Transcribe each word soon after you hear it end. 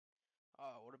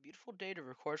beautiful day to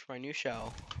record for my new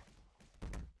show.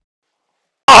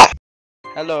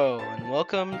 Hello, and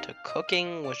welcome to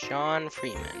Cooking with John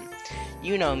Freeman.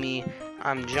 You know me,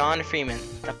 I'm John Freeman,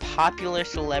 the popular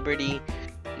celebrity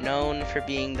known for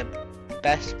being the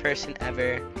best person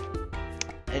ever.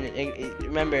 And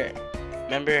remember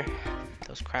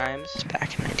those crimes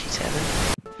back in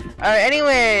 1970? Alright,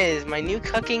 anyways, my new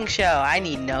cooking show. I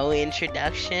need no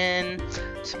introduction.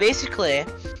 So basically,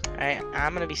 alright,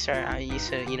 I'm gonna be starting,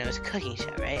 it's a cooking show,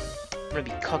 right? I'm gonna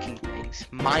be cooking things.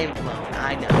 Mind blown,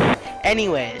 I know.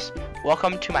 Anyways,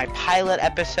 welcome to my pilot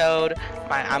episode.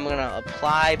 I'm gonna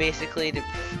apply basically to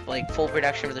full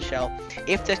production for the show.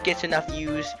 If this gets enough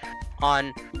views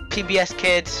on PBS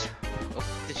Kids,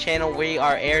 the channel we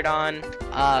are aired on,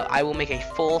 I will make a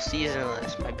full season of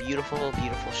this. My beautiful,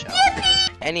 beautiful show.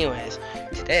 Anyways,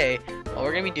 today what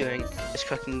we're gonna be doing is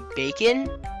cooking bacon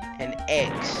and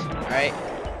eggs. Alright?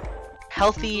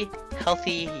 Healthy,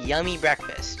 yummy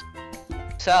breakfast.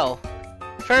 So,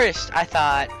 first I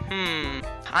thought,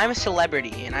 I'm a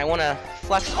celebrity and I wanna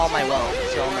flex all my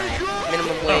wealth to all my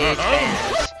minimum wage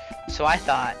fans. So I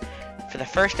thought, for the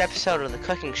first episode of the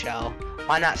cooking show,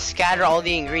 why not scatter all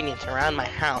the ingredients around my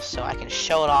house so I can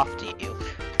show it off to you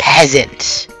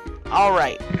peasants.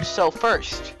 Alright, so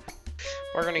first,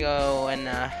 we're gonna go and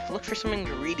look for some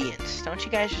ingredients. Don't you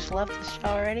guys just love this show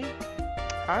already?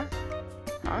 Huh?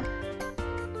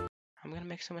 I'm gonna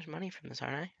make so much money from this,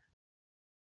 aren't I?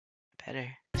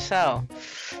 Better. So,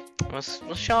 let's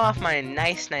show off my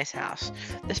nice house.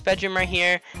 This bedroom right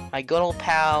here, my good old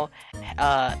pal,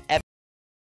 I'll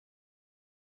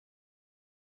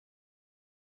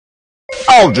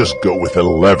just go with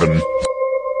 11.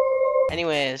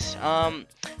 Anyways,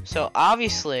 so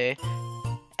obviously,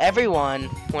 everyone,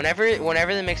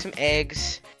 whenever they make some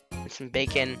eggs and some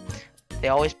bacon, they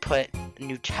always put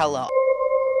Nutella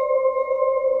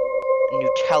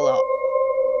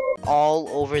all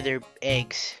over their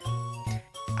eggs.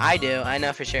 I do. I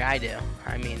know for sure I do.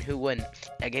 I mean, who wouldn't?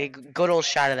 I get a good old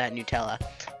shot of that Nutella.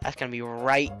 That's gonna be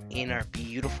right in our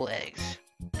beautiful eggs.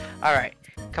 Alright,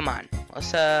 come on.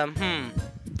 Let's,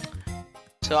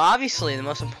 So obviously, the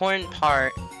most important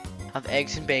part of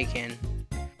eggs and bacon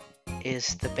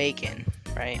is the bacon,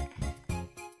 right?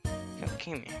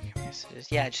 Come here. So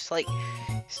just like,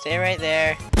 stay right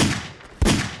there.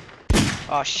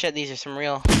 Oh shit, these are some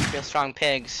real strong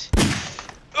pigs.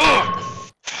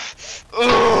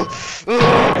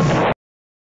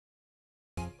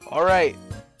 Alright,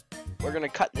 we're gonna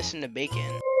cut this into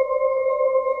bacon.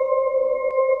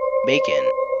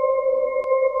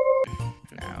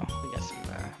 Now, we got some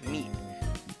meat.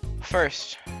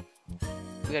 First,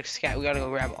 we gotta go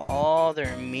grab all the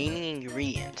remaining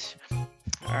ingredients.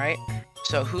 Alright,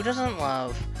 so who doesn't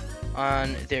love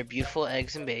on their beautiful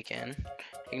eggs and bacon?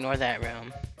 Ignore that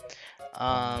room.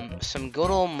 Some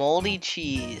good old moldy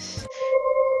cheese.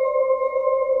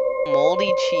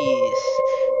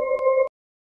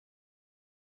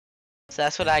 So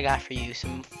that's what I got for you.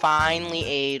 Some finely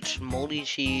aged moldy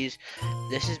cheese.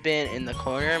 This has been in the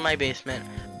corner of my basement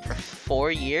for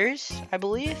 4 years, I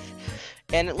believe.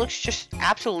 And it looks just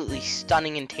absolutely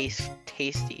stunning and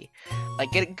tasty.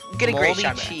 Like, get a great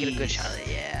shot of it. Get a good shot of it.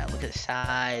 Yeah, look at the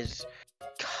size.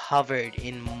 Covered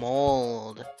in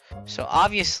mold. So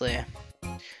obviously,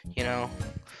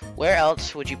 where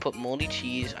else would you put moldy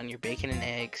cheese on your bacon and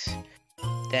eggs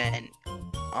than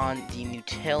on the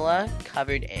Nutella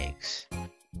covered eggs?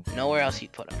 Nowhere else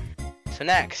you'd put them. So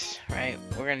next, right,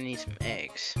 we're gonna need some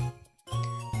eggs.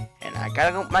 And I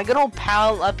gotta go, my good old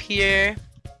pal up here.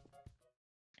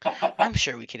 I'm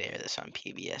sure we could air this on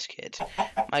PBS Kids.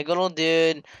 My good old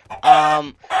dude.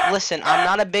 Listen, I'm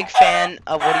not a big fan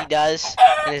of what he does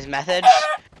and his methods,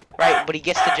 right? But he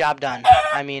gets the job done.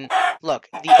 I mean, look,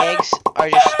 the eggs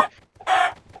are just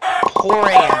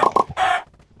pouring out.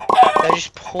 They're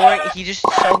just pouring. He's just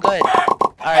so good.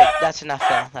 All right, that's enough,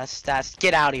 Phil. That's.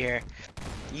 Get out of here.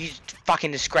 You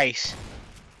fucking disgrace.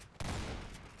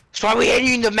 That's why we hate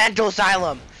you in the mental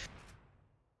asylum.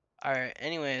 All right.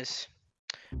 Anyways.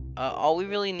 All we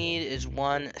really need is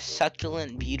one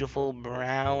succulent, beautiful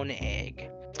brown egg.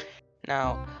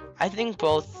 Now, I think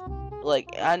both,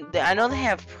 I know they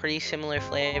have pretty similar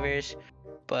flavors,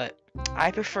 but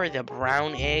I prefer the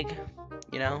brown egg,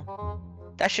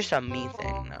 That's just a me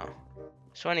thing, though.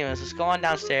 So anyways, let's go on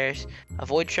downstairs.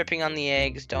 Avoid tripping on the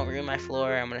eggs. Don't ruin my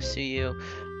floor. I'm gonna sue you.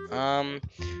 So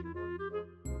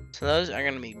those are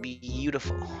gonna be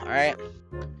beautiful, alright?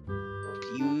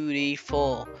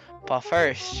 Beautiful. But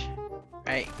first,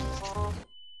 right?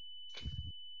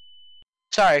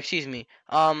 Sorry, excuse me.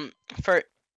 Hello?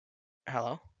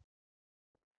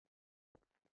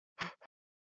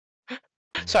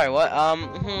 Sorry, what?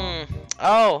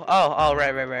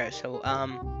 Right. So,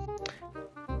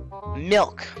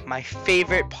 milk, my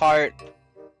favorite part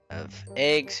of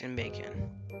eggs and bacon.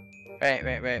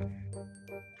 Right.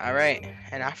 Alright,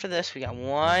 and after this, we got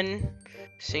one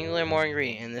singular more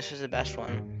ingredient, and this is the best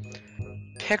one.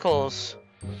 Pickles,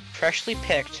 freshly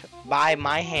picked by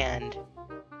my hand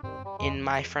in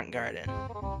my front garden.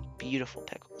 Beautiful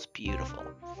pickles, beautiful.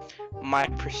 My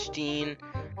pristine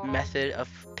method of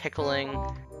pickling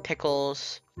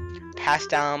pickles, passed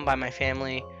down by my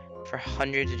family for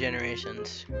hundreds of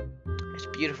generations. It's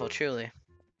beautiful, truly.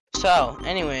 So,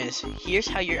 anyways, here's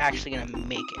how you're actually gonna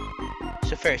make it.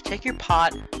 So first, take your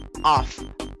pot off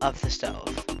of the stove,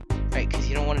 right? Because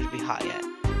you don't want it to be hot yet.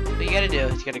 What you gotta do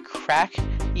is you gotta crack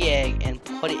the egg and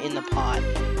put it in the pot.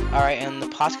 Alright, and the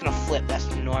pot's gonna flip. That's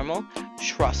normal.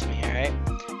 Trust me, alright?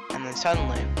 And then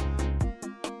suddenly,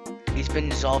 it's been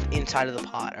dissolved inside of the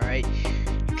pot, alright?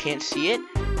 You can't see it,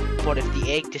 but if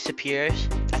the egg disappears,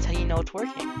 that's how you know it's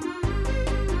working.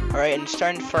 Alright, and it's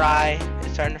starting to fry.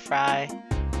 It's starting to fry.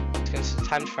 It's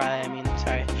time to fry,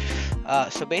 sorry.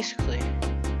 So basically,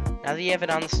 now that you have it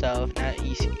on the stove, now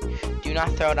you see, do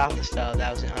not throw it off the stove.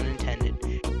 That was unintended.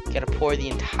 You gotta pour the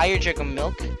entire jug of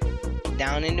milk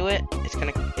down into it. It's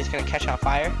gonna catch on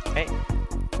fire, right?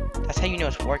 That's how you know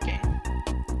it's working.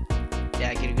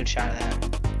 Yeah, get a good shot of that.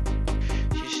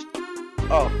 Just,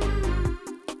 oh,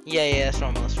 yeah, that's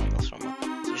normal. So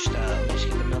just let me just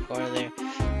get the milk over there.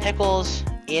 Pickles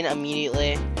in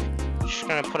immediately. Just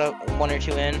gonna put one or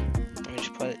two in. Let me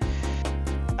just put it.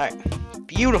 Alright.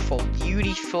 Beautiful.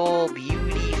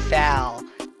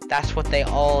 That's what they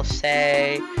all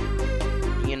say.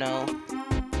 You know,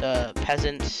 the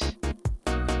peasants.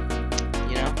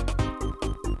 You know?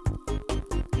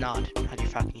 Nod your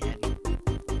fucking head.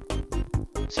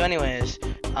 So anyways,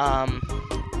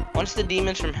 once the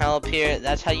demons from hell appear,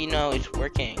 that's how you know it's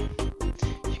working. So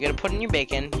you gotta put in your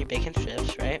bacon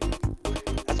strips, right?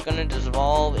 That's gonna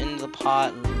dissolve into the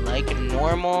pot like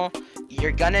normal.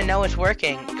 You're gonna know it's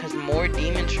working because more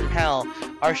demons from hell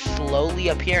are slowly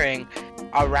appearing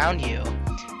around you.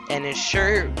 And it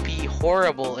sure be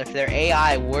horrible if their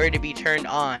AI were to be turned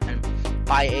on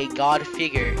by a god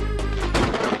figure.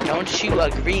 Don't you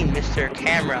agree, Mr.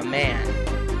 Cameraman?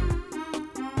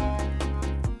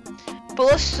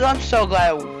 But I'm so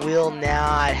glad it will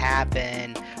not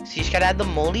happen. So you just gotta add the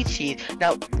moldy cheese.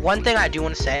 Now, one thing I do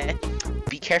want to say,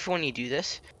 be careful when you do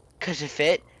this, because if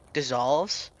it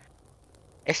dissolves,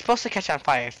 it's supposed to catch on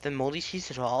fire. If the moldy cheese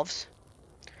dissolves,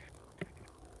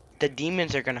 the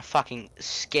demons are gonna fucking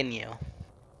skin you.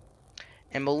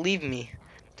 And believe me,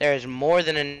 there is more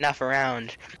than enough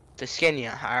around to skin you,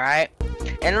 alright?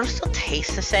 And it'll still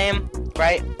taste the same,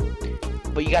 right?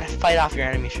 But you gotta fight off your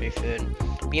enemies for your food.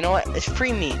 But you know what? It's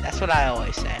free meat. That's what I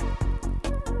always say.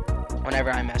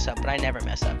 Whenever I mess up, but I never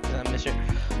mess up because I'm Mr.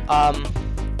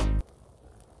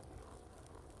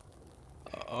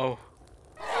 Uh-oh.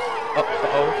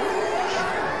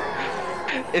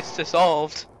 It's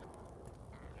dissolved.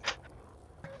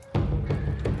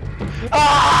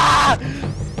 Ah!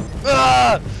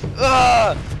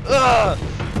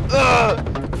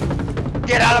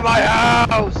 Get out of my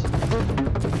house!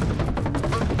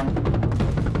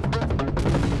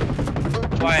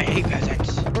 That's why I hate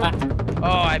peasants. Oh,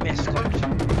 I misclicked.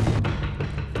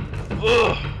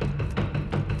 Ugh.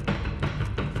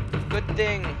 Good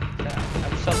thing that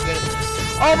I'm so good at this.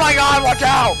 Oh my god, watch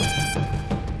out!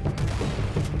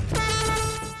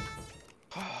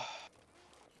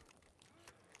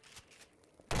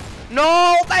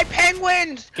 No, my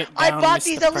penguins! I bought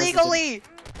these illegally!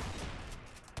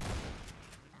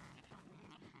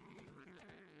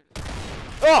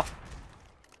 Oh!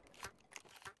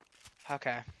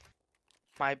 Okay.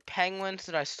 My penguins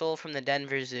that I stole from the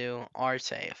Denver Zoo are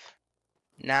safe.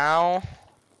 Now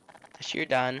that you're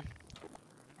done,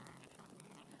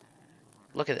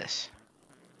 look at this.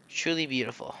 Truly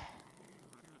beautiful.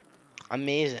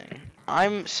 Amazing.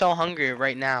 I'm so hungry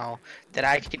right now that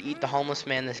I could eat the homeless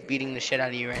man that's beating the shit out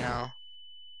of you right now.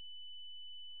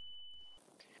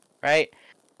 Right?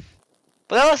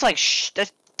 But that looks like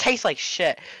that tastes like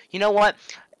shit. You know what?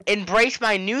 Embrace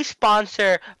my new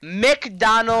sponsor,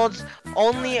 Mcdonalds.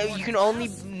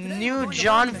 New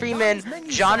John Freeman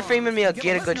meal.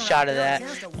 Get a good shot of that.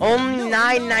 Only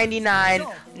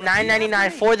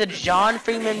 $9.99 for the John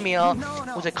Freeman meal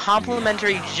with a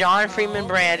complimentary John Freeman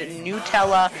brand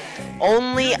Nutella.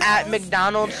 Only at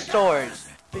McDonald's stores.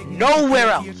 nowhere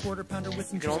else.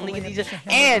 You can only get these.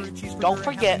 And don't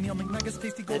forget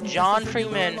the John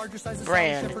Freeman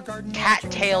brand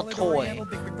cattail toy.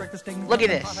 Look at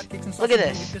this. Look at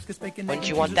this. Wouldn't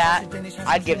you want that?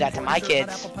 I'd give that to my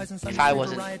kids if I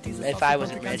wasn't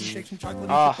rich.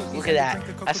 Oh, look at that.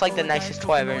 That's like the nicest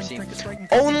toy I've ever seen.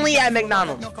 Only at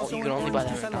Mcdonald's. Oh, you can only buy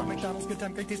that at McDonald's.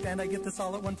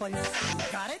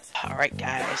 Alright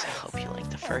guys, I hope you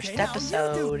liked the first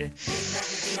episode.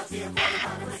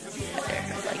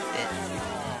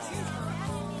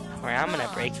 Where I'm gonna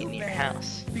break into your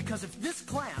house.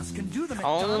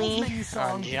 Only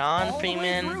on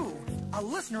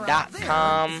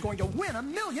JohnFreeman.com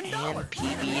and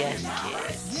PBS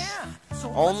Kids.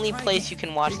 Only place you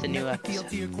can watch the new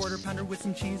episodes.